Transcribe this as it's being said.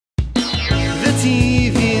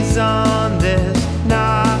TV's on, there's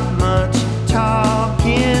not much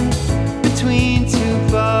talking between two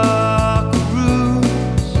buckaroos.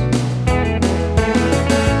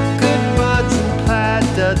 Good buds and plaid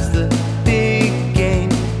duds, the big game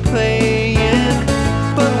playing,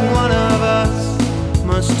 but one of us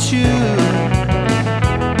must choose.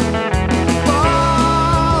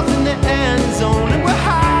 Balls in the end zone, and we're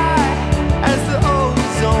high as the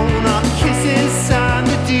ozone. Our kisses sign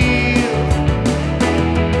the deal.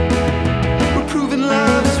 We're proving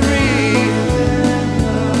love is real.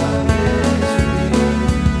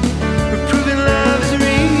 We're proving love is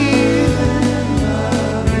real.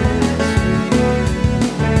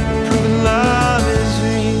 Proving love is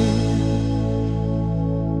real.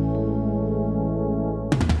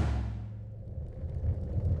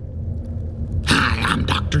 Hi, I'm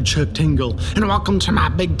Dr. Chuck Tingle, and welcome to my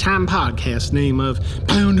big-time podcast name of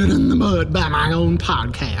Pounded in the Mud by my own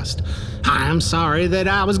podcast. I'm sorry that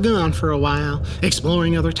I was gone for a while,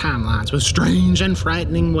 exploring other timelines with strange and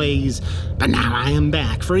frightening ways, but now I am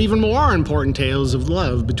back for even more important tales of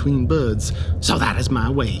love between buds, so that is my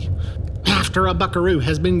way. After a buckaroo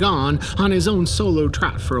has been gone on his own solo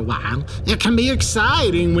trot for a while, it can be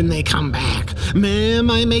exciting when they come back. Man,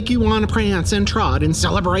 might make you want to prance and trot in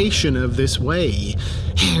celebration of this way.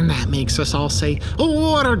 And that makes us all say,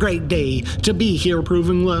 oh, what a great day to be here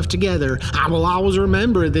proving love together. I will always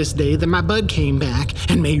remember this day that my bud came back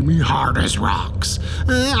and made me hard as rocks.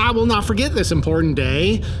 I will not forget this important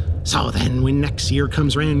day. So then when next year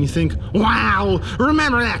comes around, you think, wow,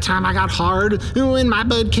 remember that time I got hard when my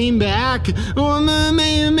bud came back? Well,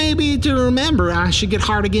 maybe to remember I should get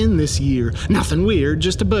hard again this year. Nothing weird,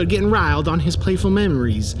 just a bud getting riled on his playful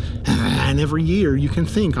memories. And every year you can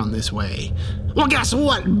think on this way. Well, guess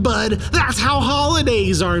what, bud? That's how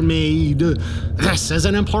holidays are made. This is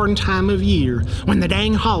an important time of year when the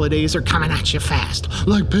dang holidays are coming at you fast,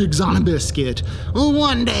 like pigs on a biscuit.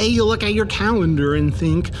 One day you look at your calendar and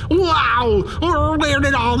think, wow, where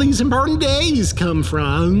did all these important days come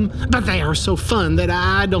from? But they are so fun that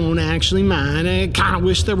I don't actually mind. I kind of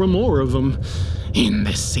wish there were more of them. In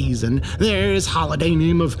this season, there's holiday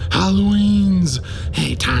name of Halloween's,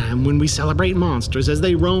 a time when we celebrate monsters as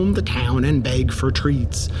they roam the town and beg for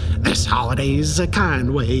treats. This holiday is a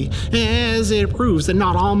kind way, as it proves that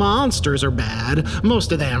not all monsters are bad.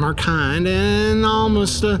 Most of them are kind and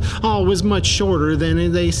almost always much shorter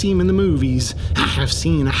than they seem in the movies. I have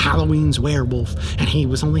seen a Halloween's werewolf, and he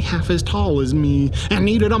was only half as tall as me, and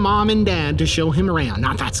needed a mom and dad to show him around.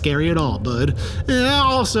 Not that scary at all, bud. I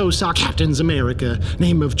also saw Captain's America,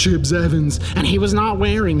 name of Chibbs Evans, and he was not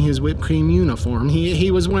wearing his whipped cream uniform. He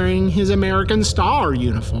was wearing his American Star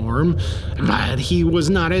uniform, but he was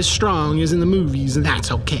not as strong as in the movies, and that's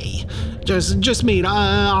okay. Just made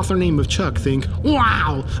author name of Chuck think,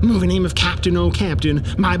 wow, movie name of Captain Oh Captain,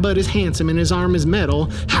 my bud is handsome and his arm is metal,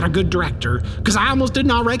 had a good director, because I almost did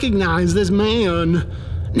not recognize this man.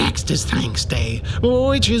 Next is Thanks Day,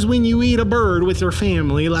 which is when you eat a bird with your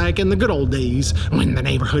family like in the good old days, when the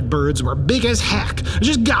neighborhood birds were big as heck,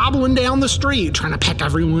 just gobbling down the street trying to peck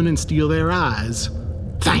everyone and steal their eyes.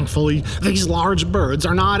 Thankfully, these large birds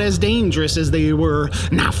are not as dangerous as they were.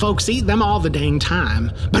 Now folks eat them all the dang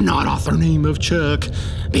time, but not author name of Chuck,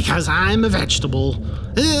 because I'm a vegetable.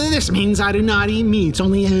 This means I do not eat meats,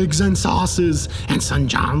 only eggs and sauces. And son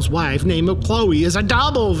John's wife, name of Chloe, is a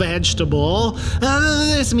double vegetable.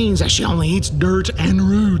 This means that she only eats dirt and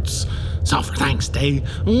roots. So for Thanks Day,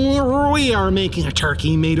 we are making a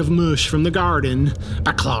turkey made of mush from the garden.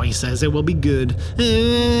 But Chloe says it will be good,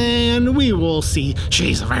 and we will see.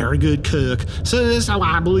 She's a very good cook, so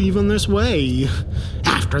I believe in this way.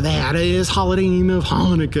 After that is holiday name of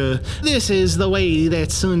Hanukkah. This is the way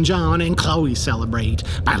that son John and Chloe celebrate,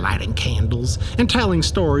 by lighting candles and telling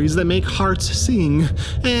stories that make hearts sing.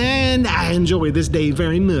 And I enjoy this day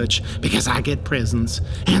very much because I get presents.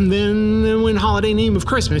 And then when holiday name of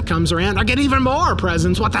Christmas comes around, I get even more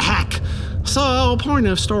presents. What the heck? So, point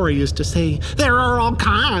of story is to say there are all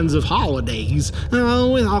kinds of holidays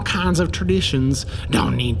with all kinds of traditions.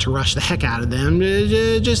 Don't need to rush the heck out of them.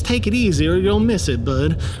 Just take it easy or you'll miss it,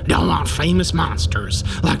 bud. Don't want famous monsters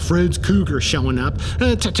like Fred's Cougar showing up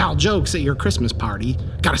to tell jokes at your Christmas party.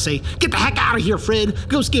 Gotta say, get the heck out of here, Fred.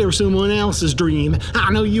 Go scare someone else's dream.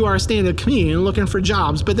 I know you are a stand-up comedian looking for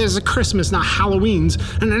jobs, but there's a Christmas, not Halloween's,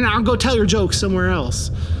 and then I'll go tell your jokes somewhere else.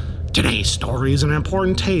 Today's story is an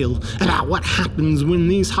important tale about what happens when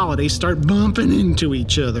these holidays start bumping into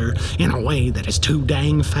each other in a way that is too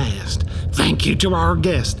dang fast. Thank you to our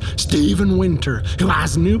guest, Stephen Winter, who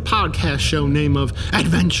has a new podcast show named of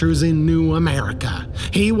Adventures in New America.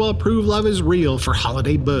 He will prove love is real for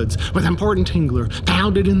holiday buds with important tingler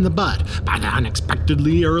pounded in the butt by the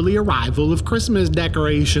unexpectedly early arrival of Christmas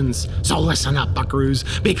decorations. So listen up,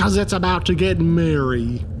 buckaroos, because it's about to get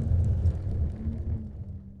merry.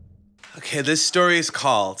 Okay, this story is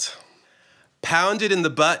called Pounded in the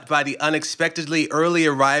Butt by the Unexpectedly Early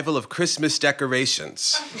Arrival of Christmas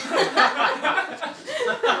Decorations.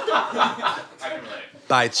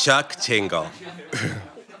 By Chuck Tingle.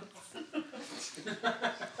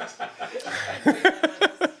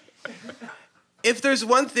 If there's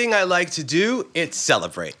one thing I like to do, it's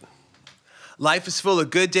celebrate. Life is full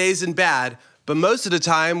of good days and bad, but most of the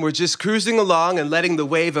time, we're just cruising along and letting the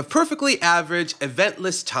wave of perfectly average,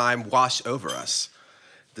 eventless time wash over us.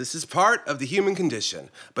 This is part of the human condition,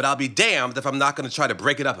 but I'll be damned if I'm not going to try to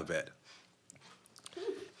break it up a bit.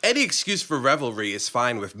 Any excuse for revelry is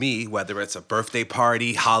fine with me, whether it's a birthday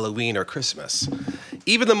party, Halloween, or Christmas.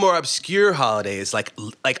 Even the more obscure holidays, like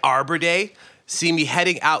Arbor Day, see me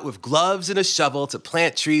heading out with gloves and a shovel to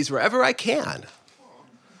plant trees wherever I can.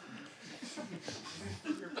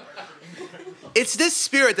 It's this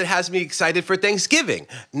spirit that has me excited for Thanksgiving.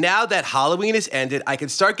 Now that Halloween is ended, I can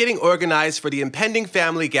start getting organized for the impending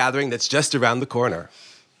family gathering that's just around the corner.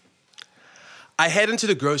 I head into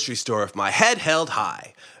the grocery store with my head held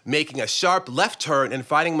high, making a sharp left turn and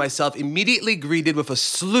finding myself immediately greeted with a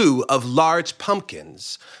slew of large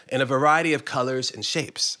pumpkins in a variety of colors and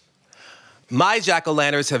shapes. My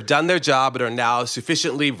jack-o'-lanterns have done their job and are now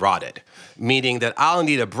sufficiently rotted, meaning that I'll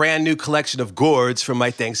need a brand new collection of gourds for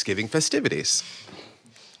my Thanksgiving festivities.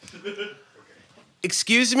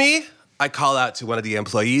 Excuse me, I call out to one of the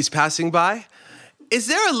employees passing by. Is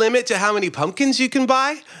there a limit to how many pumpkins you can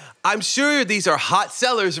buy? I'm sure these are hot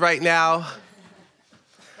sellers right now.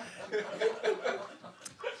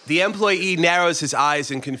 The employee narrows his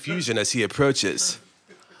eyes in confusion as he approaches.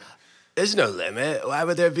 There's no limit. Why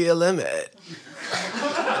would there be a limit?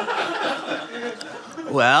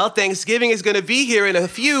 Well, Thanksgiving is going to be here in a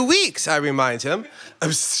few weeks, I remind him.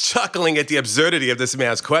 I'm chuckling at the absurdity of this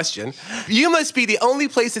man's question. You must be the only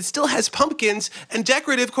place that still has pumpkins and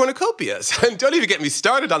decorative cornucopias. And don't even get me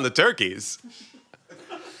started on the turkeys.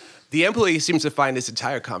 The employee seems to find this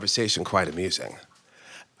entire conversation quite amusing.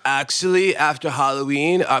 Actually, after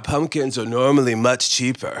Halloween, our pumpkins are normally much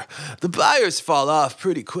cheaper. The buyers fall off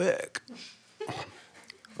pretty quick.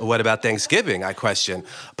 What about Thanksgiving? I question.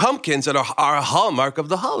 Pumpkins are a hallmark of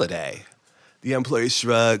the holiday. The employee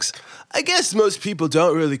shrugs. I guess most people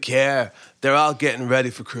don't really care. They're all getting ready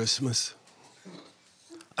for Christmas.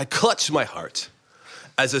 I clutch my heart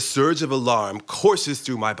as a surge of alarm courses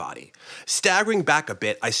through my body. Staggering back a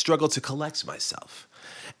bit, I struggle to collect myself.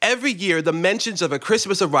 Every year, the mentions of a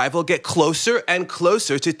Christmas arrival get closer and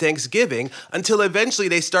closer to Thanksgiving until eventually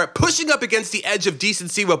they start pushing up against the edge of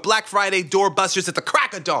decency with Black Friday doorbusters at the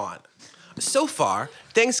crack of dawn. So far,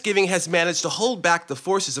 Thanksgiving has managed to hold back the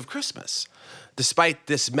forces of Christmas, despite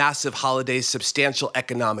this massive holiday's substantial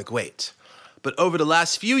economic weight. But over the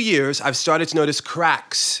last few years, I've started to notice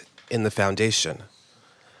cracks in the foundation.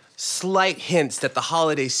 Slight hints that the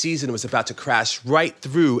holiday season was about to crash right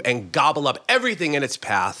through and gobble up everything in its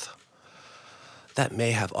path. That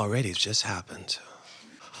may have already just happened.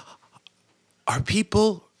 Are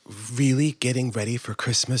people really getting ready for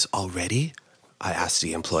Christmas already? I asked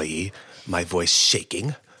the employee, my voice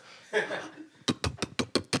shaking.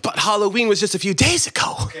 But Halloween was just a few days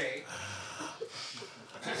ago. Okay.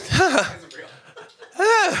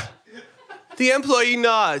 The employee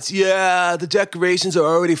nods. Yeah, the decorations are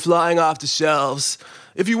already flying off the shelves.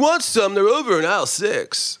 If you want some, they're over in aisle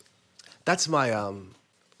 6. That's my,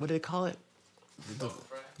 what do they call it?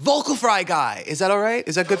 Vocal fry guy. Is that all right?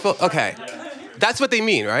 Is that good? Okay. That's what they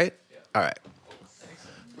mean, right? All right.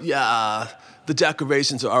 Yeah, the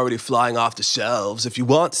decorations are already flying off the shelves. If you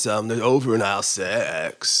want some, they're over in aisle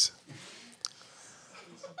 6.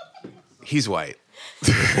 He's white.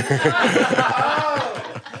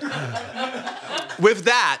 With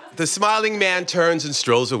that, the smiling man turns and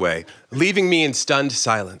strolls away, leaving me in stunned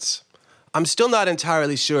silence. I'm still not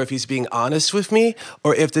entirely sure if he's being honest with me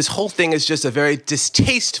or if this whole thing is just a very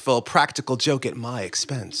distasteful practical joke at my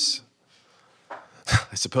expense.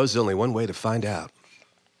 I suppose there's only one way to find out.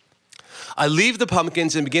 I leave the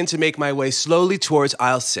pumpkins and begin to make my way slowly towards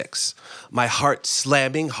aisle 6, my heart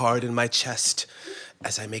slamming hard in my chest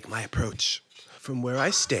as I make my approach. From where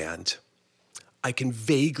I stand, I can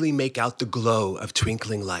vaguely make out the glow of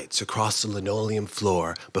twinkling lights across the linoleum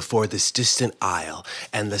floor before this distant aisle,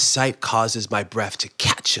 and the sight causes my breath to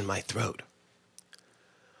catch in my throat.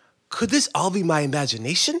 Could this all be my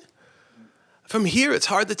imagination? From here, it's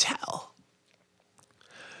hard to tell.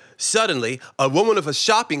 Suddenly, a woman with a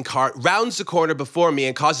shopping cart rounds the corner before me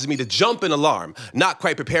and causes me to jump in alarm, not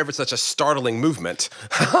quite prepared for such a startling movement.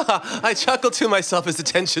 I chuckle to myself as the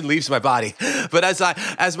tension leaves my body. But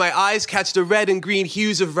as my eyes catch the red and green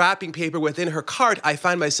hues of wrapping paper within her cart, I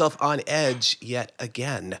find myself on edge yet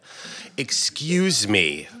again. "Excuse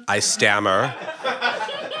me," I stammer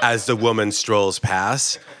as the woman strolls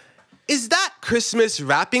past. "Is that Christmas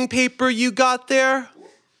wrapping paper you got there?"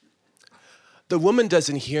 The woman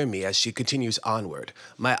doesn't hear me as she continues onward,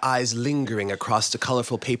 my eyes lingering across the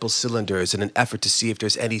colorful paper cylinders in an effort to see if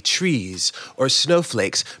there's any trees or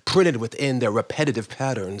snowflakes printed within their repetitive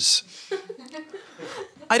patterns.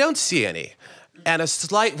 I don't see any, and a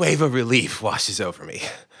slight wave of relief washes over me.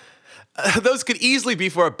 Those could easily be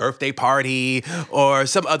for a birthday party or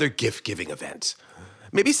some other gift-giving event.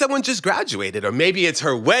 Maybe someone just graduated, or maybe it's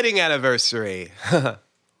her wedding anniversary.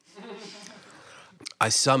 I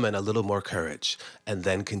summon a little more courage and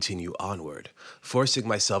then continue onward, forcing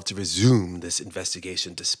myself to resume this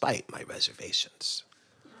investigation despite my reservations.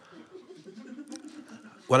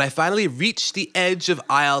 When I finally reach the edge of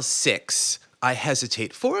aisle 6, I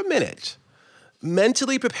hesitate for a minute,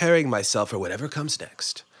 mentally preparing myself for whatever comes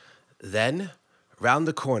next. Then, round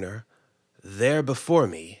the corner, there before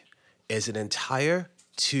me, is an entire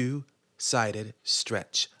two-sided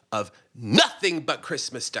stretch of nothing but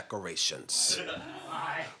Christmas decorations.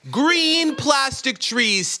 Green plastic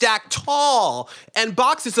trees stacked tall and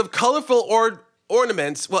boxes of colorful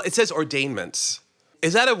ornaments. Well, it says ordainments.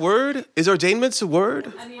 Is that a word? Is ordainments a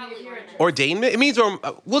word? I mean, if you're a Ordainment? It means,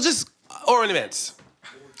 we'll just, ornaments.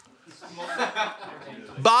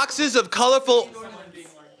 Boxes of colorful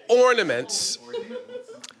ornaments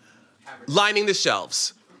lining the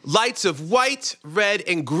shelves. Lights of white, red,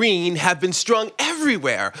 and green have been strung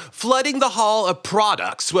everywhere, flooding the hall of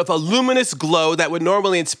products with a luminous glow that would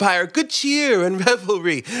normally inspire good cheer and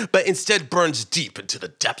revelry, but instead burns deep into the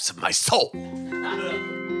depths of my soul.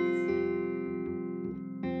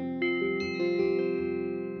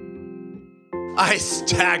 I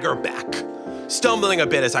stagger back, stumbling a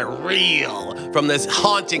bit as I reel from this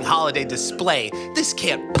haunting holiday display. This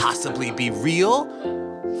can't possibly be real.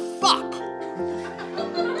 Fuck.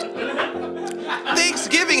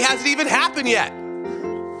 Thanksgiving hasn't even happened yet.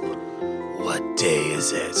 What day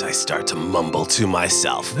is it? I start to mumble to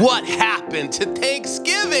myself. What happened to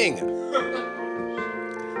Thanksgiving?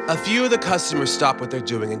 A few of the customers stop what they're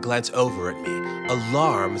doing and glance over at me,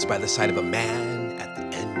 alarmed by the sight of a man at the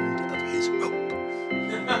end of his rope.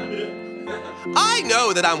 I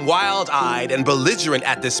know that I'm wild-eyed and belligerent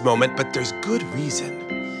at this moment, but there's good reason.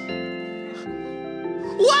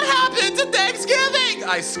 What happened to Thanksgiving?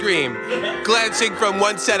 I scream, glancing from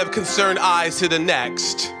one set of concerned eyes to the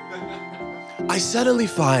next. I suddenly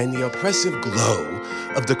find the oppressive glow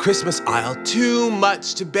of the Christmas aisle too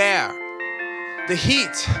much to bear. The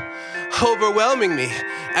heat overwhelming me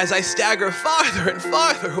as I stagger farther and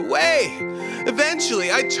farther away.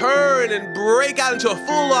 Eventually, I turn and break out into a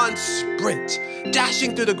full-on sprint,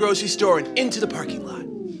 dashing through the grocery store and into the parking lot.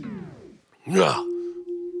 Ugh.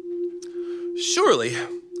 Surely,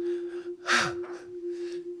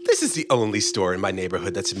 this is the only store in my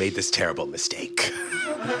neighborhood that's made this terrible mistake.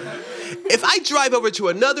 If I drive over to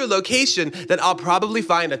another location, then I'll probably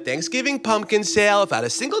find a Thanksgiving pumpkin sale without a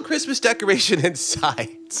single Christmas decoration in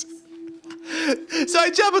sight. So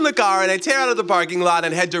I jump in the car and I tear out of the parking lot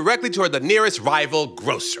and head directly toward the nearest rival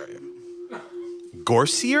grocer.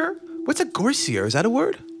 Gorsier? What's a gorsier? Is that a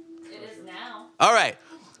word? It is now. All right.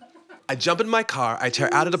 I jump in my car, I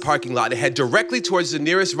tear out of the parking lot and head directly towards the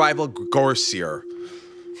nearest rival grocer.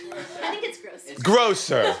 I think it's gross.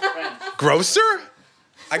 Grocer. Grocer?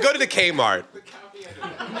 I go to the Kmart.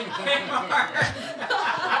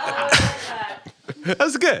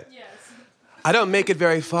 That's good. Yes. I don't make it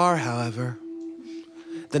very far, however.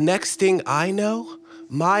 The next thing I know,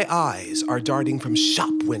 my eyes are darting from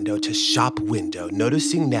shop window to shop window,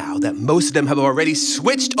 noticing now that most of them have already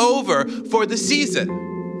switched over for the season.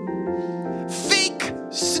 Fake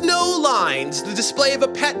snow lines, the display of a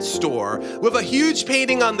pet store, with a huge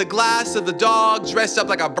painting on the glass of the dog dressed up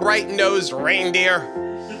like a bright-nosed reindeer.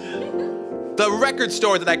 The record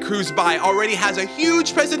store that I cruise by already has a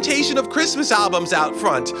huge presentation of Christmas albums out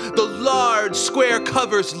front. The large square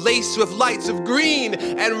covers laced with lights of green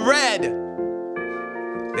and red.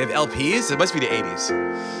 They have LPs? It must be the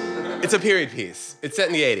 80s. It's a period piece. It's set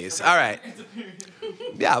in the 80s. All right.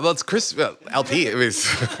 Yeah, well, it's Chris, LP. It was.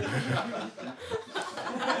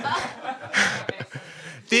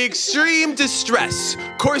 The extreme distress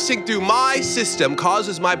coursing through my system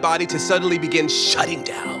causes my body to suddenly begin shutting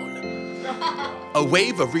down. A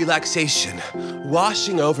wave of relaxation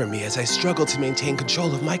washing over me as I struggle to maintain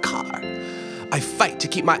control of my car. I fight to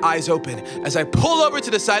keep my eyes open as I pull over to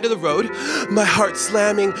the side of the road, my heart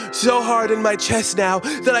slamming so hard in my chest now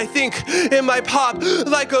that I think it might pop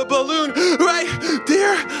like a balloon right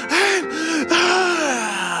there.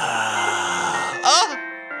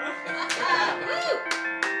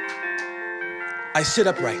 I sit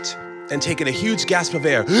upright and take in a huge gasp of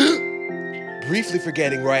air, briefly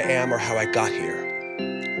forgetting where I am or how I got here.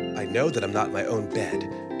 I know that I'm not in my own bed,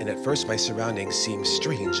 and at first my surroundings seem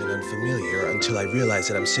strange and unfamiliar until I realize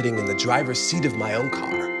that I'm sitting in the driver's seat of my own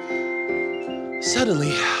car.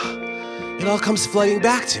 Suddenly, it all comes flooding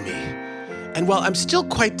back to me. And while I'm still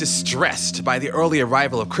quite distressed by the early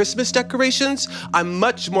arrival of Christmas decorations, I'm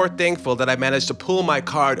much more thankful that I managed to pull my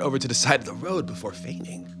car over to the side of the road before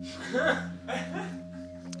fainting.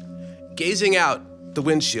 Gazing out the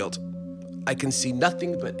windshield, I can see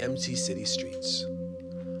nothing but empty city streets.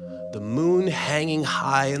 The moon hanging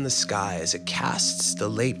high in the sky as it casts the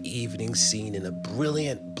late evening scene in a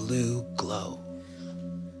brilliant blue glow.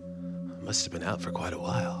 Must have been out for quite a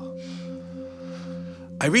while.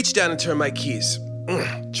 I reach down and turn my keys,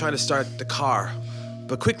 trying to start the car,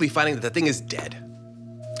 but quickly finding that the thing is dead.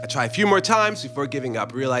 I try a few more times before giving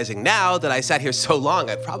up, realizing now that I sat here so long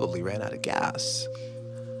I probably ran out of gas.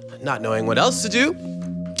 Not knowing what else to do,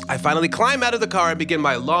 I finally climb out of the car and begin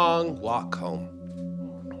my long walk home.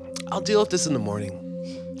 I'll deal with this in the morning.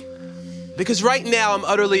 Because right now I'm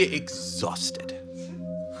utterly exhausted.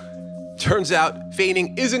 Turns out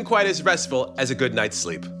fainting isn't quite as restful as a good night's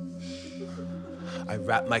sleep. I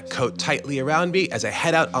wrap my coat tightly around me as I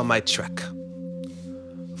head out on my trek.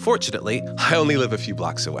 Fortunately, I only live a few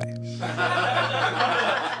blocks away.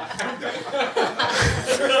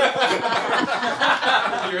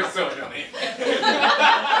 You're so annoying.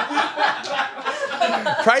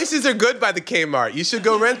 Prices are good by the Kmart. You should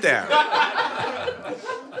go rent there.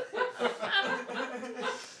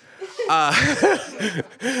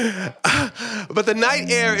 But the night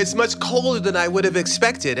air is much colder than I would have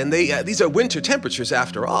expected, and these are winter temperatures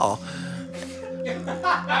after all.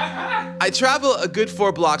 I travel a good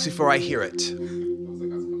 4 blocks before I hear it.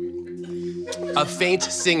 A faint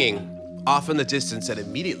singing off in the distance that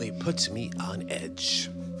immediately puts me on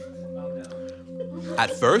edge.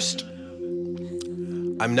 At first,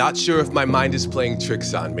 I'm not sure if my mind is playing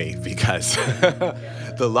tricks on me because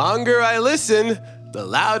the longer I listen, the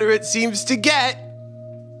louder it seems to get.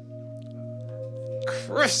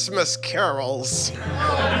 Christmas carols.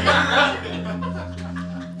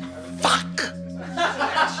 Fuck.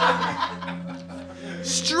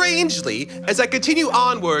 Strangely, as I continue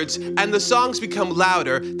onwards and the songs become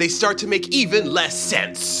louder, they start to make even less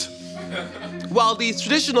sense. While these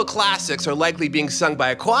traditional classics are likely being sung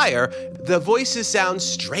by a choir, the voices sound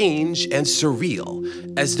strange and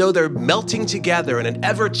surreal, as though they're melting together in an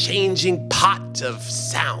ever-changing pot of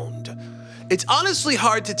sound. It's honestly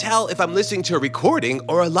hard to tell if I'm listening to a recording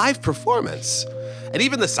or a live performance. And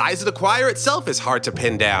even the size of the choir itself is hard to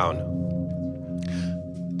pin down.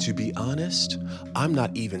 To be honest, I'm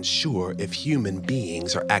not even sure if human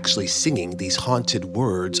beings are actually singing these haunted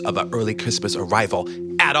words of an early Christmas arrival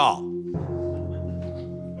at all.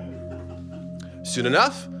 Soon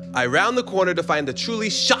enough, I round the corner to find the truly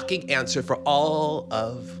shocking answer for all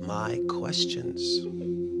of my questions.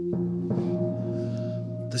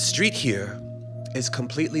 The street here is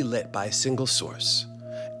completely lit by a single source,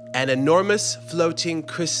 an enormous floating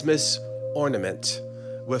Christmas ornament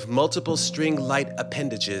with multiple string light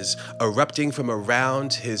appendages erupting from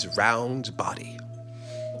around his round body.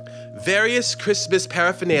 Various Christmas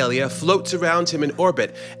paraphernalia floats around him in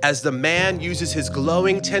orbit as the man uses his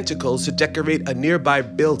glowing tentacles to decorate a nearby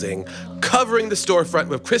building, covering the storefront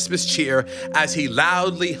with Christmas cheer as he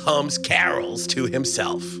loudly hums carols to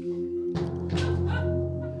himself.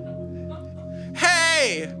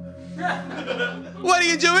 Hey! What are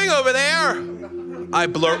you doing over there? I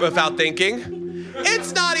blurt without thinking.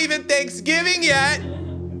 It's not even Thanksgiving yet.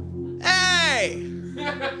 Hey!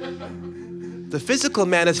 The physical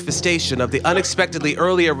manifestation of the unexpectedly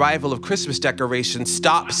early arrival of Christmas decorations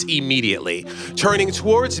stops immediately, turning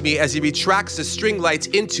towards me as he retracts the string lights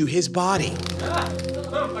into his body.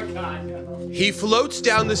 Oh my God. He floats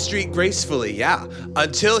down the street gracefully,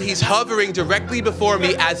 until he's hovering directly before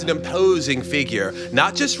me as an imposing figure,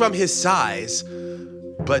 not just from his size,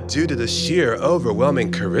 but due to the sheer overwhelming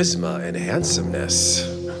charisma and handsomeness.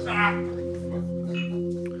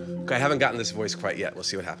 Okay, I haven't gotten this voice quite yet. We'll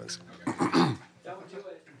see what happens. Where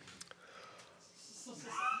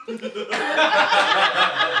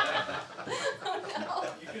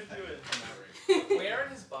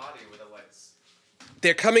in his body were the lights?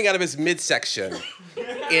 They're coming out of his midsection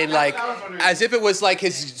in like, as if it was like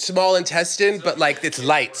his small intestine, but like it's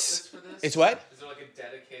lights. It's what? Is there like a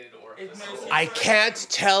dedicated orifice? I can't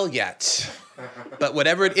tell yet. But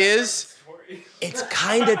whatever it is, it's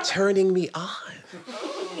kind of turning me on.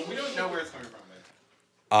 We don't know where it's coming from.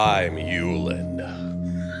 I'm Yulin.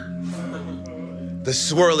 The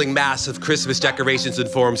swirling mass of Christmas decorations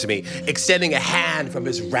informs me, extending a hand from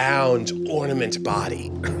his round ornament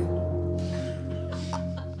body.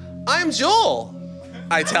 I'm Joel,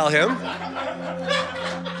 I tell him,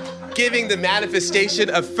 giving the manifestation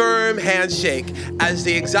a firm handshake as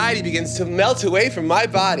the anxiety begins to melt away from my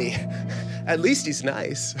body. At least he's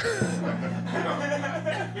nice.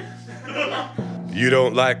 You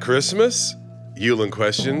don't like Christmas? Yulin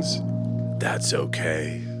questions. That's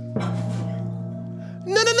okay.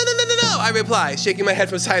 No, I reply, shaking my head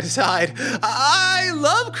from side to side. I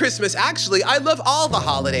love Christmas, actually. I love all the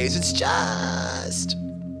holidays. It's just...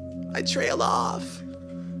 I trail off.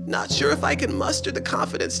 Not sure if I can muster the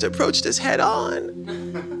confidence to approach this head on.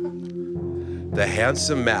 The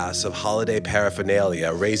handsome mass of holiday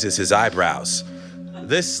paraphernalia raises his eyebrows,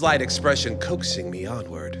 this slight expression coaxing me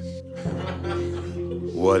onward.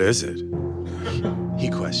 What is it? He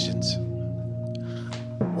questions.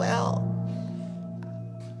 Well...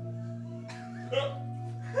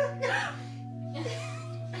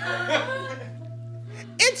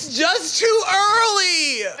 It's just too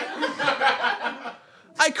early!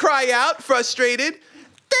 I cry out, frustrated.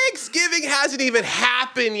 Thanksgiving hasn't even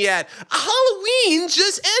happened yet. Halloween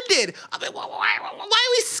just ended. I mean, why are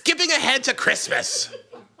we skipping ahead to Christmas?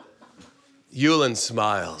 Yulin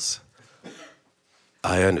smiles.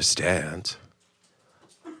 I understand.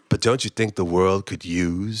 But don't you think the world could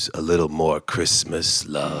use a little more Christmas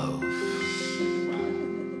love?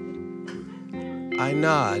 I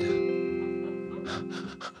nod.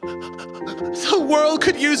 The world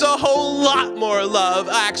could use a whole lot more love,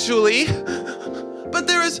 actually. But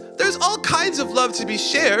there's all kinds of love to be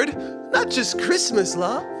shared, not just Christmas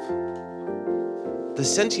love. The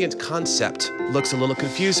sentient concept looks a little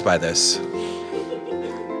confused by this.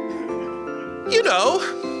 You know,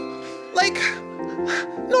 like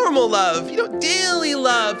normal love, daily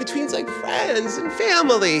love between like friends and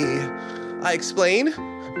family. I explain.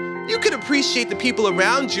 You could appreciate the people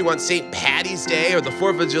around you on St. Patty's Day or the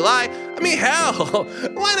 4th of July. I mean, hell,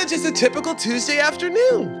 why not just a typical Tuesday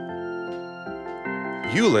afternoon?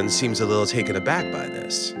 Yulin seems a little taken aback by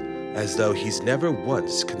this, as though he's never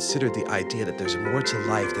once considered the idea that there's more to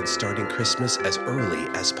life than starting Christmas as early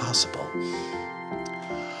as possible.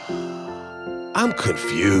 I'm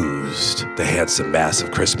confused, the handsome mass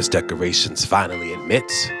of Christmas decorations finally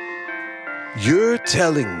admits. You're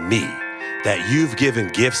telling me that you've given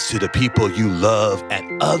gifts to the people you love at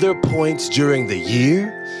other points during the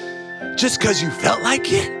year? Just because you felt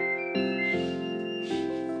like it?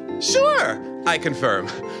 Sure, I confirm.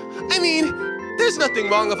 I mean, there's nothing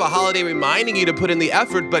wrong with a holiday reminding you to put in the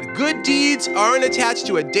effort, but good deeds aren't attached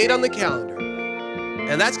to a date on the calendar.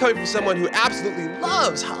 And that's coming from someone who absolutely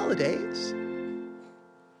loves holidays.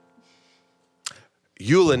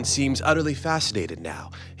 Yulin seems utterly fascinated now,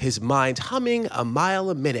 his mind humming a mile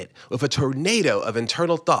a minute with a tornado of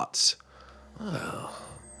internal thoughts. Well,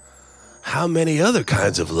 how many other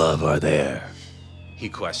kinds of love are there? He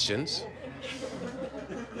questions.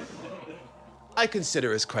 I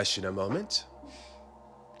consider his question a moment.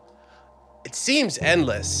 It seems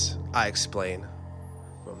endless, I explain.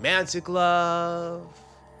 Romantic love,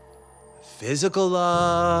 physical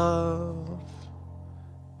love.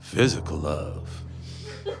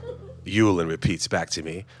 Yulin repeats back to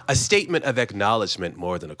me, a statement of acknowledgement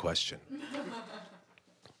more than a question.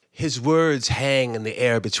 His words hang in the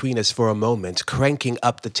air between us for a moment, cranking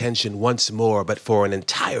up the tension once more, but for an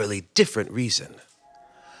entirely different reason.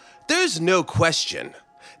 There's no question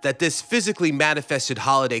that this physically manifested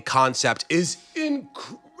holiday concept is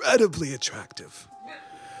incredibly attractive.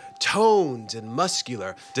 Toned and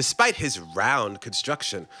muscular, despite his round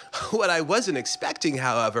construction. What I wasn't expecting,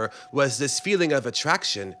 however, was this feeling of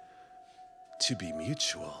attraction to be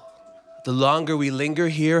mutual. The longer we linger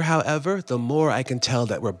here, however, the more I can tell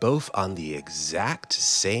that we're both on the exact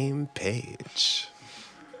same page.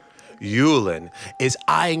 Yulin is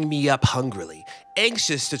eyeing me up hungrily,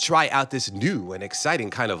 anxious to try out this new and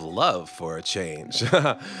exciting kind of love for a change.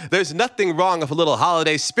 There's nothing wrong with a little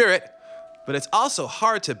holiday spirit, but it's also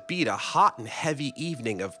hard to beat a hot and heavy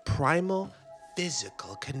evening of primal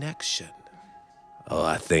physical connection. Oh,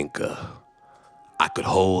 I think I could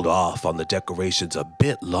hold off on the decorations a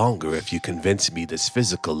bit longer if you convince me this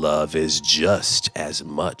physical love is just as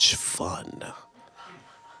much fun.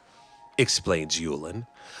 Explains Yulin,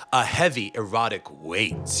 a heavy erotic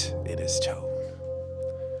weight in his tone.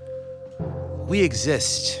 We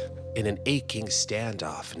exist in an aching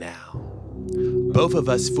standoff now. Both of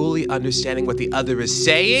us fully understanding what the other is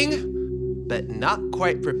saying, but not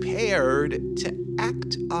quite prepared to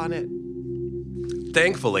act on it.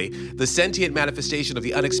 Thankfully, the sentient manifestation of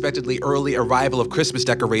the unexpectedly early arrival of Christmas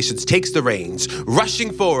decorations takes the reins,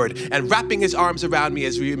 rushing forward and wrapping his arms around me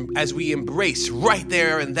as we embrace right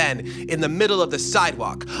there and then in the middle of the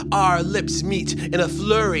sidewalk. Our lips meet in a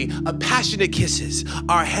flurry of passionate kisses,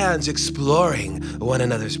 our hands exploring one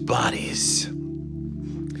another's bodies.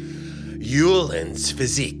 Yulin's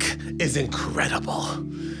physique is incredible,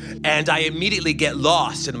 and I immediately get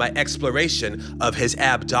lost in my exploration of his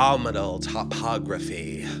abdominal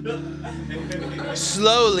topography.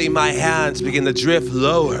 Slowly, my hands begin to drift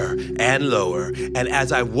lower and lower, and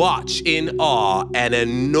as I watch in awe, an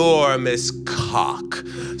enormous cock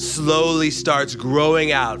slowly starts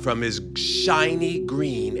growing out from his shiny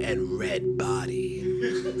green and red body.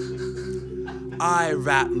 I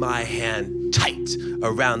wrap my hand tight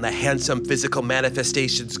around the handsome physical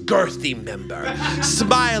manifestation's girthy member,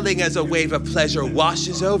 smiling as a wave of pleasure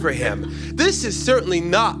washes over him. This is certainly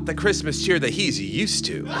not the Christmas cheer that he's used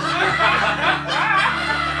to.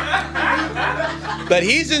 But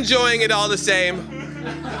he's enjoying it all the same.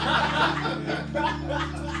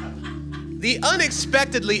 The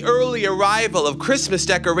unexpectedly early arrival of Christmas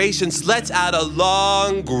decorations lets out a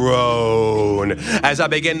long groan as I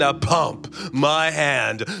begin to pump my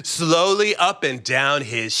hand slowly up and down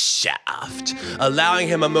his shaft, allowing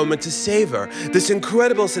him a moment to savor this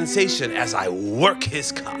incredible sensation as I work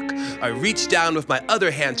his cock. I reach down with my other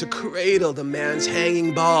hand to cradle the man's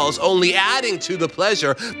hanging balls, only adding to the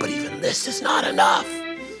pleasure, but even this is not enough.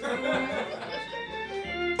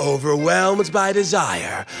 Overwhelmed by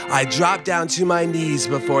desire, I drop down to my knees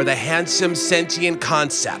before the handsome sentient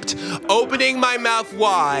concept, opening my mouth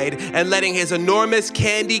wide and letting his enormous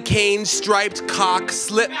candy cane striped cock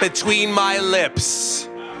slip between my lips.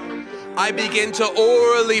 I begin to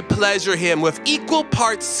orally pleasure him with equal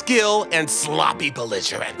parts skill and sloppy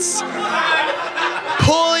belligerence,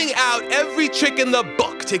 pulling out every trick in the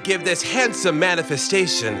book to give this handsome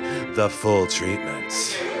manifestation the full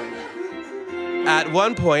treatment. At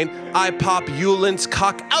one point, I pop Yulin's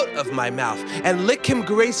cock out of my mouth and lick him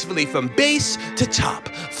gracefully from base to top,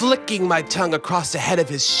 flicking my tongue across the head of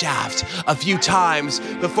his shaft a few times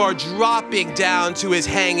before dropping down to his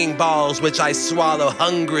hanging balls, which I swallow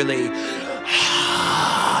hungrily.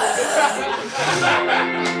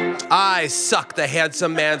 I suck the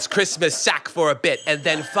handsome man's Christmas sack for a bit and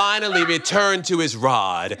then finally return to his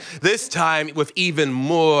rod, this time with even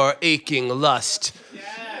more aching lust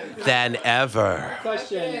than ever.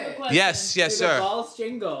 Question. Yes, Do the sir. balls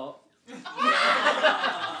jingle?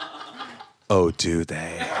 Oh, do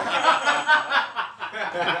they?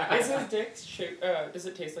 Is his dick does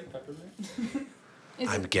it taste like peppermint?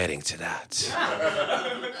 I'm getting to that.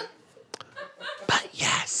 But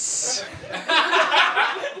yes.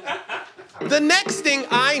 The next thing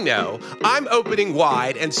I know, I'm opening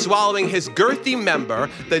wide and swallowing his girthy member,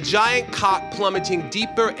 the giant cock plummeting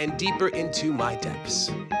deeper and deeper into my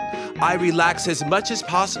depths. I relax as much as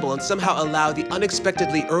possible and somehow allow the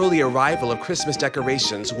unexpectedly early arrival of Christmas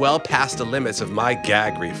decorations well past the limits of my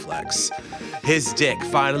gag reflex. His dick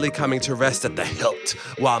finally coming to rest at the hilt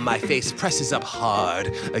while my face presses up hard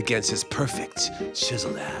against his perfect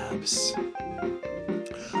chiseled abs.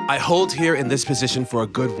 I hold here in this position for a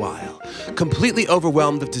good while, completely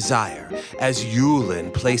overwhelmed with desire, as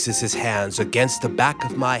Yulin places his hands against the back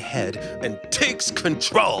of my head and takes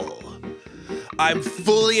control. I'm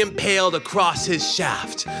fully impaled across his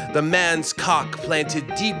shaft, the man's cock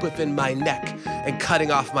planted deep within my neck and cutting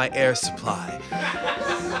off my air supply.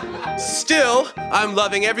 Still, I'm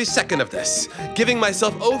loving every second of this, giving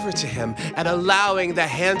myself over to him and allowing the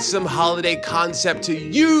handsome holiday concept to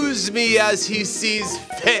use me as he sees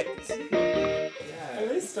fit. Are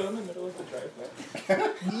they still in the middle of the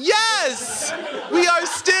driveway? Yes! We are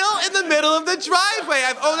still in the middle of the driveway.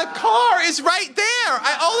 The car is right there.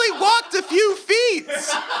 I only walked a few feet.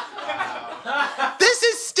 This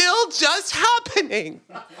is still just happening.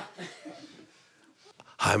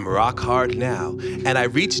 I'm rock hard now, and I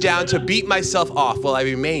reach down to beat myself off while I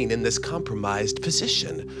remain in this compromised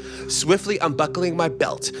position, swiftly unbuckling my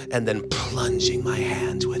belt and then plunging my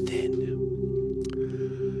hand within.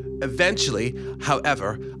 Eventually,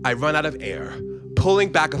 however, I run out of air,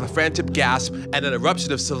 pulling back with a frantic gasp and an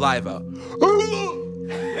eruption of saliva.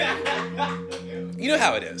 You know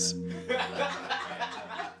how it is.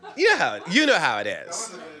 You know how it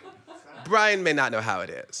is. Brian may not know how it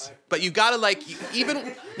is, but you gotta like,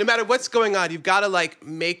 even no matter what's going on, you've gotta like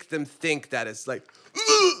make them think that it's like,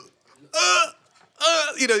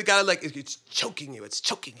 you know, you gotta like, it's choking you. It's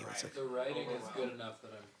choking you. It's like, The writing is good enough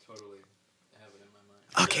that I'm totally have it in my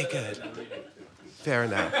mind. okay, good. Fair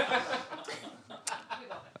enough.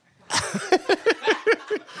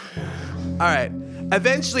 All right.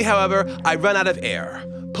 Eventually, however, I run out of air,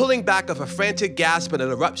 pulling back off a frantic gasp and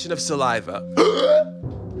an eruption of saliva.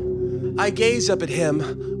 I gaze up at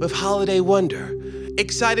him with holiday wonder,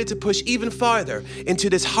 excited to push even farther into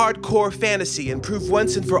this hardcore fantasy and prove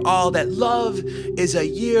once and for all that love is a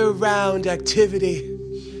year-round activity.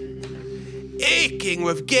 Aching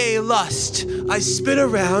with gay lust, I spin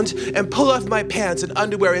around and pull off my pants and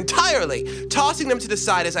underwear entirely, tossing them to the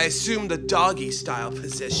side as I assume the doggy-style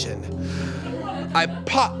position. I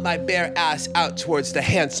pop my bare ass out towards the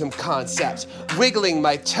handsome concept, wiggling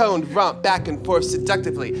my toned rump back and forth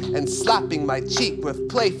seductively and slapping my cheek with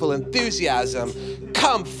playful enthusiasm.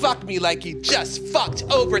 Come fuck me like you just fucked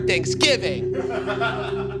over Thanksgiving,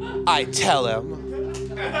 I tell him.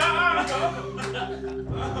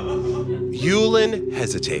 Yulin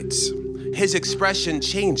hesitates, his expression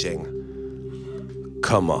changing.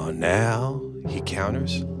 Come on now, he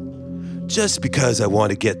counters. Just because I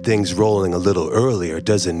want to get things rolling a little earlier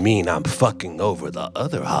doesn't mean I'm fucking over the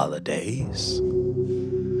other holidays.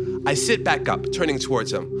 I sit back up, turning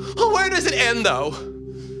towards him. Where does it end, though?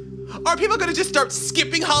 Are people gonna just start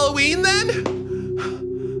skipping Halloween then?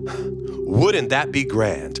 Wouldn't that be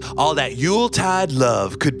grand? All that Yuletide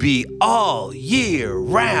love could be all year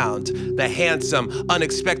round, the handsome,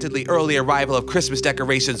 unexpectedly early arrival of Christmas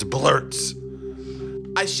decorations blurts.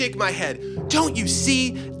 I shake my head. Don't you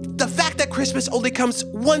see? The fact that Christmas only comes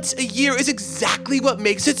once a year is exactly what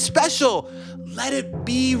makes it special. Let it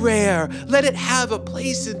be rare. Let it have a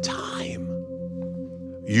place in time.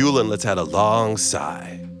 Yulin lets out a long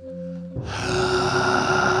sigh.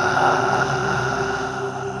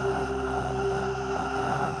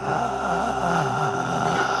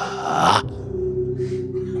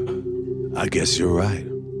 I guess you're right.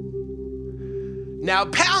 Now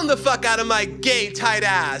pound the fuck out of my gay tight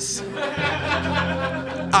ass.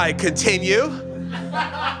 I continue.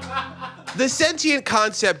 The sentient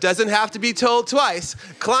concept doesn't have to be told twice,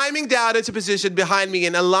 climbing down into position behind me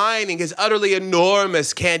and aligning his utterly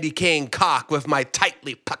enormous candy cane cock with my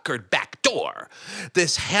tightly puckered back door.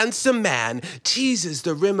 This handsome man teases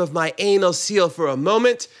the rim of my anal seal for a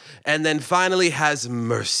moment and then finally has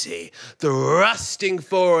mercy, thrusting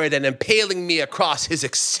forward and impaling me across his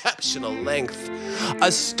exceptional length.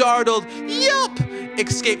 A startled yelp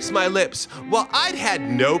escapes my lips, while I'd had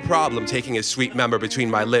no problem taking his sweet member between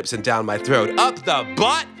my lips and down my throat. Up the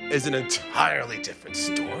butt is an entirely different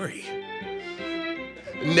story.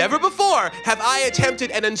 Never before have I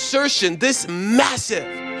attempted an insertion this massive,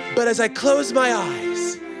 but as I close my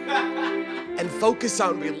eyes and focus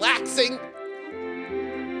on relaxing,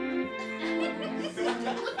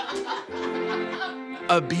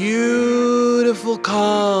 a beautiful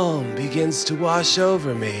calm begins to wash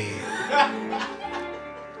over me.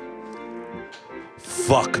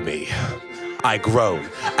 Fuck me, I groan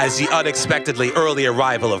as the unexpectedly early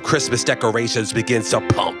arrival of Christmas decorations begins to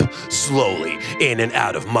pump slowly in and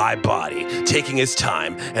out of my body, taking his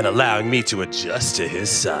time and allowing me to adjust to his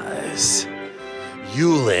size.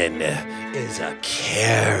 Yulin is a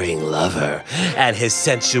caring lover, and his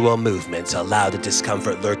sensual movements allow the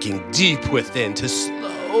discomfort lurking deep within to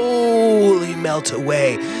slowly melt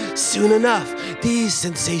away. Soon enough, these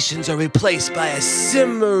sensations are replaced by a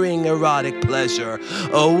simmering erotic pleasure,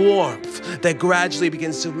 a warmth that gradually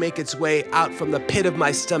begins to make its way out from the pit of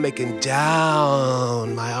my stomach and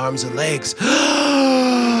down my arms and legs.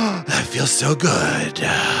 That feels so good.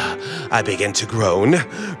 I begin to groan,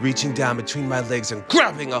 reaching down between my legs and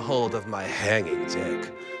grabbing a hold of my hanging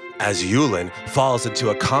dick. As Yulin falls into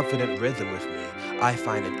a confident rhythm with me, I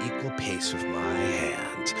find an equal pace with my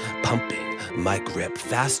hand, pumping my grip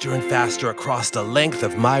faster and faster across the length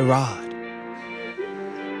of my rod.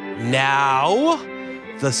 Now,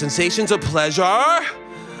 the sensations of pleasure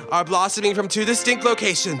are blossoming from two distinct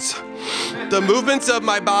locations. The movements of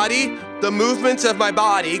my body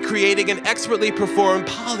creating an expertly performed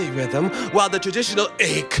polyrhythm, while the traditional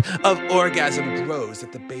ache of orgasm grows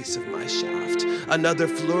at the base of my shaft. Another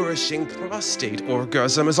flourishing prostate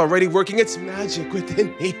orgasm is already working its magic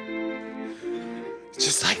within me.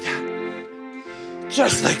 Just like that.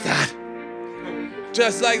 Just like that.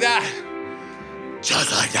 Just like that.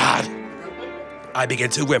 Just like that. I begin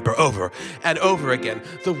to whimper over and over again,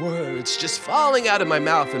 the words just falling out of my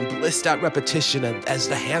mouth in blissed out repetition as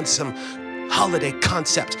the handsome holiday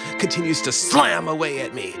concept continues to slam away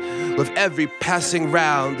at me. With every passing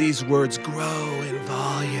round, these words grow in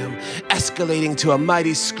volume, escalating to a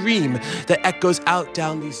mighty scream that echoes out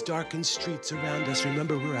down these darkened streets around us.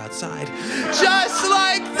 Remember, we're outside. Just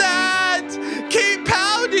like that! Keep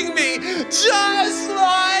pounding me! Just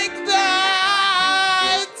like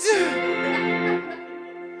that!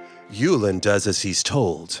 Yulin does as he's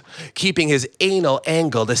told, keeping his anal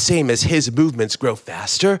angle the same as his movements grow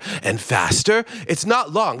faster and faster. It's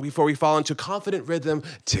not long before we fall into confident rhythm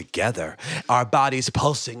together, our bodies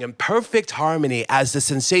pulsing in perfect harmony as the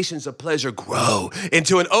sensations of pleasure grow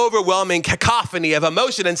into an overwhelming cacophony of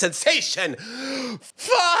emotion and sensation.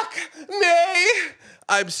 Fuck me!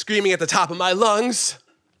 I'm screaming at the top of my lungs.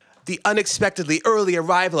 The unexpectedly early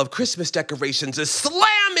arrival of Christmas decorations is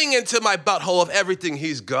slamming into my butthole of everything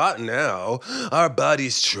he's got now. Our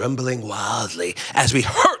bodies trembling wildly as we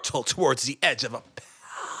hurtle towards the edge of a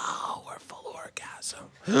powerful orgasm.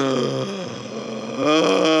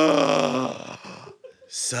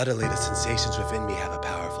 Suddenly, the sensations within me have a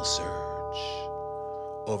powerful surge,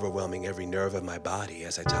 overwhelming every nerve of my body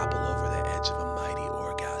as I topple over the edge of a mighty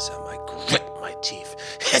orgasm. I grit my teeth,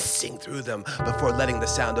 hissing through them before letting the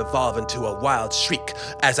sound evolve into a wild shriek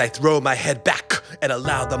as I throw my head back and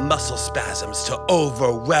allow the muscle spasms to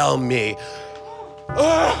overwhelm me.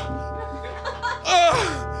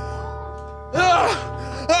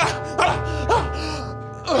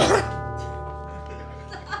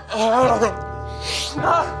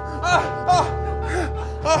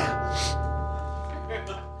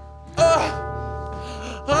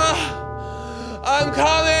 I'm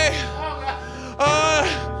coming!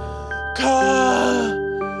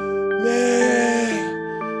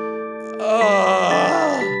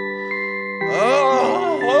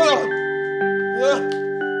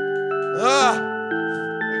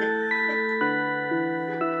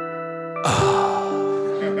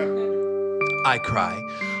 I cry,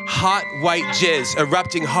 hot white jizz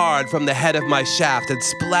erupting hard from the head of my shaft and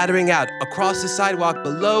splattering out across the sidewalk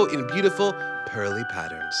below in beautiful pearly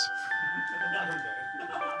patterns.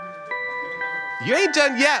 You ain't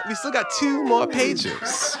done yet. We still got 2 more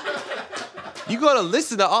pages. You gotta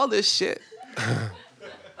listen to all this shit.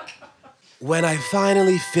 When I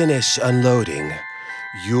finally finish unloading,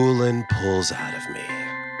 Yulin pulls out of me.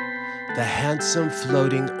 The handsome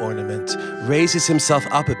floating ornament raises himself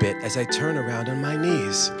up a bit as I turn around on my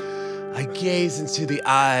knees. I gaze into the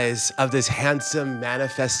eyes of this handsome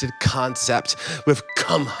manifested concept with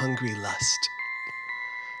cum-hungry lust.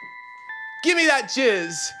 Give me that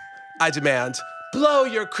jizz, I demand. Blow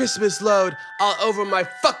your Christmas load all over my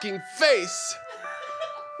fucking face.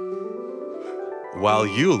 While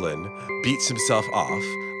Yulin beats himself off,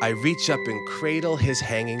 I reach up and cradle his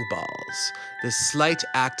hanging balls, the slight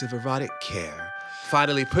act of erotic care,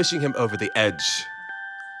 finally pushing him over the edge.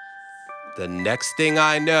 The next thing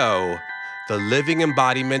I know, the living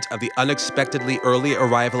embodiment of the unexpectedly early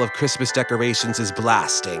arrival of Christmas decorations is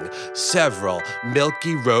blasting several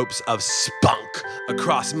milky ropes of spunk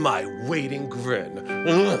across my waiting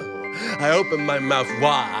grin. I open my mouth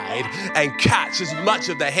wide and catch as much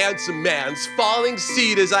of the handsome man's falling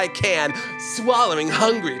seed as I can, swallowing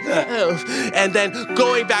hungry, and then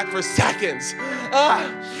going back for seconds.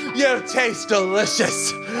 You taste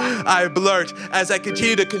delicious, I blurt as I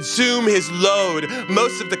continue to consume his load,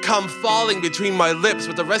 most of the cum falling between my lips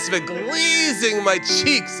with the rest of it glazing my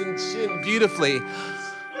cheeks and chin beautifully.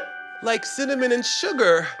 Like cinnamon and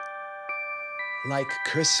sugar, like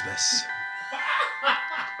Christmas.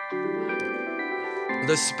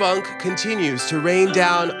 The spunk continues to rain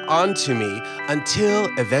down onto me until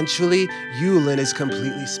eventually Yulin is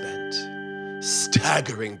completely spent,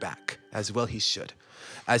 staggering back, as well he should,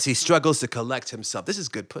 as he struggles to collect himself. This is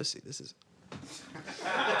good pussy. This is...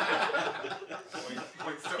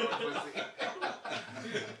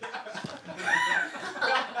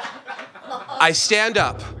 I stand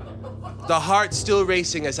up, the heart still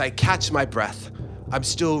racing as I catch my breath. I'm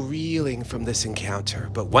still reeling from this encounter,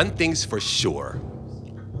 but one thing's for sure.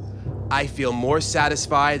 I feel more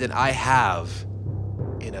satisfied than I have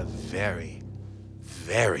in a very,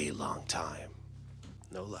 very long time.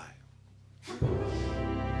 No lie.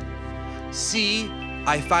 See,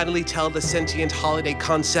 I finally tell the sentient holiday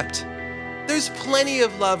concept. There's plenty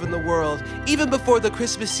of love in the world, even before the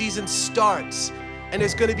Christmas season starts, and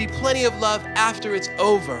there's gonna be plenty of love after it's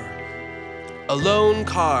over. A lone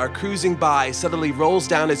car cruising by suddenly rolls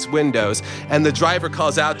down its windows, and the driver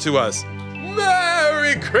calls out to us,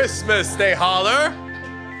 "Merry Christmas," they holler.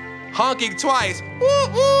 Honking twice, woo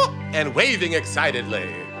woo, and waving excitedly.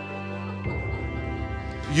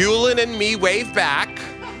 Yulin and me wave back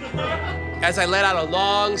as I let out a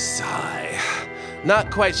long sigh, not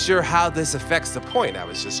quite sure how this affects the point I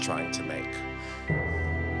was just trying to make.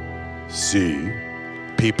 See,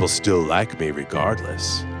 people still like me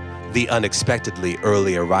regardless. The unexpectedly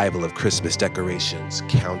early arrival of Christmas decorations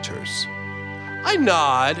counters. I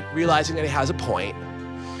nod, realizing that he has a point.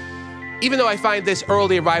 Even though I find this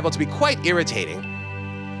early arrival to be quite irritating,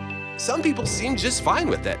 some people seem just fine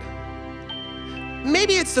with it.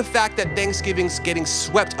 Maybe it's the fact that Thanksgiving's getting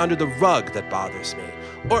swept under the rug that bothers me.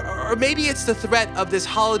 Or maybe it's the threat of this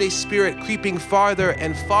holiday spirit creeping farther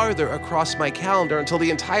and farther across my calendar until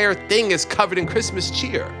the entire thing is covered in Christmas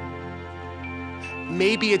cheer.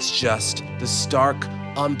 Maybe it's just the stark,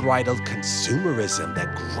 unbridled consumerism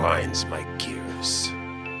that grinds my gears.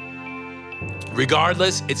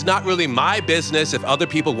 Regardless, it's not really my business if other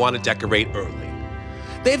people want to decorate early.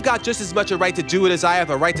 They've got just as much a right to do it as I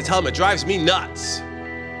have a right to tell them it drives me nuts.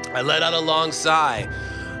 I let out a long sigh.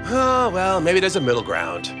 Oh, well, maybe there's a middle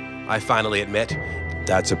ground. I finally admit,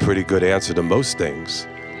 that's a pretty good answer to most things.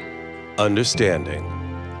 Understanding.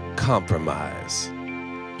 Compromise.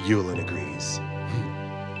 Yulin agrees.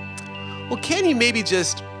 Well, can you maybe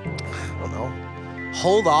just, I don't know,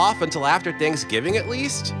 hold off until after Thanksgiving at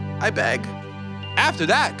least? I beg. After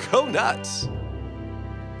that, go nuts.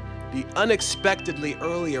 The unexpectedly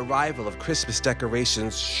early arrival of Christmas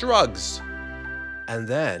decorations shrugs, and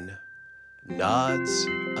then nods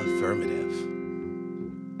affirmative.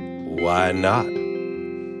 Why not?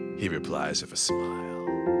 He replies with a smile.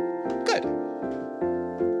 Good.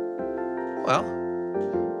 Well,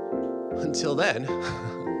 until then.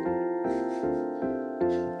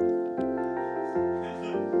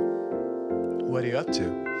 What are you up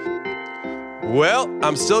to? Well,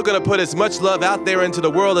 I'm still gonna put as much love out there into the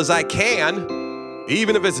world as I can,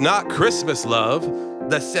 even if it's not Christmas love,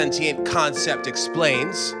 the sentient concept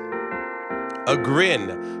explains. A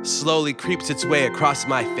grin slowly creeps its way across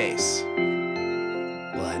my face.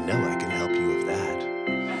 Well, I know I can help you with that.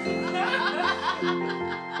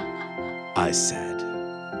 I said.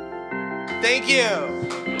 Thank you.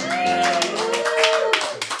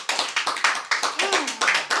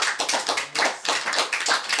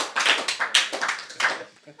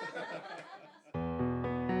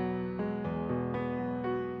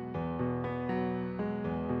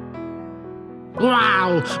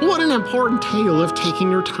 Wow, what an important tale of taking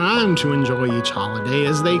your time to enjoy each holiday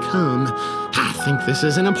as they come. I think this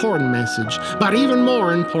is an important message, but even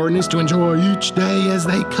more important is to enjoy each day as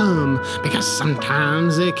they come, because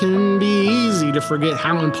sometimes it can be easy to forget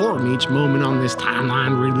how important each moment on this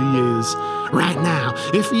timeline really is. Right now,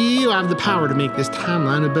 if you have the power to make this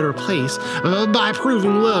timeline a better place by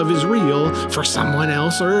proving love is real for someone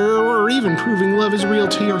else or even proving love is real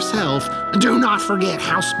to yourself, do not forget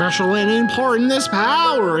how special and important this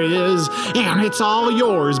power is, and it's all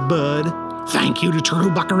yours, bud. Thank you to True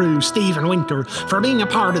Buckaroo, Stephen Winter, for being a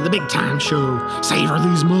part of the Big Time Show. Savor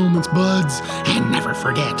these moments, buds, and never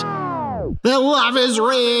forget that love is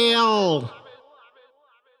real.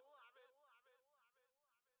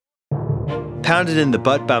 Pounded in the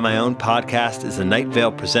Butt by My Own Podcast is a Night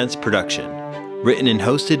Vale Presents production, written and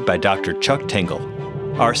hosted by Dr. Chuck Tingle.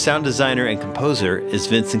 Our sound designer and composer is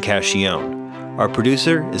Vincent Cascione. Our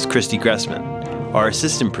producer is Christy Gressman. Our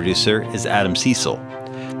assistant producer is Adam Cecil.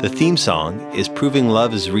 The theme song is Proving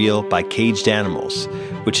Love is Real by Caged Animals,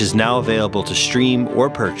 which is now available to stream or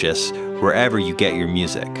purchase wherever you get your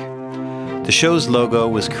music. The show's logo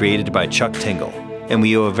was created by Chuck Tingle, and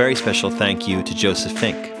we owe a very special thank you to Joseph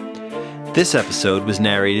Fink. This episode was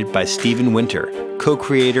narrated by Stephen Winter,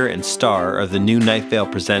 co-creator and star of the new Night Vale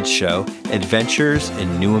Presents show, Adventures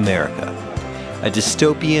in New America, a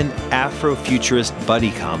dystopian Afro-futurist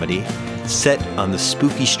buddy comedy set on the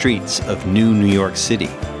spooky streets of New York City.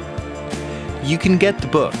 You can get the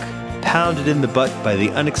book, Pounded in the Butt by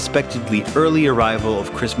the Unexpectedly Early Arrival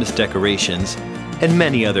of Christmas Decorations, and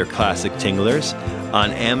many other classic Tinglers,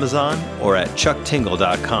 on Amazon or at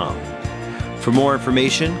chucktingle.com. For more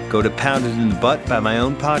information, go to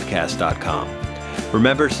poundedinthebuttbymyownpodcast.com.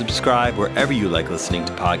 Remember to subscribe wherever you like listening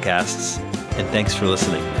to podcasts, and thanks for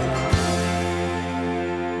listening.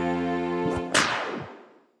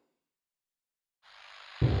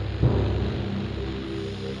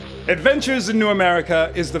 Adventures in New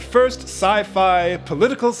America is the first sci-fi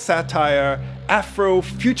political satire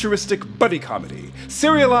Afro-futuristic buddy comedy,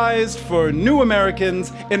 serialized for new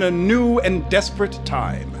Americans in a new and desperate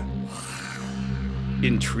time.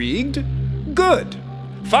 Intrigued? Good.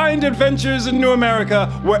 Find Adventures in New America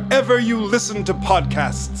wherever you listen to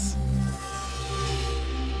podcasts.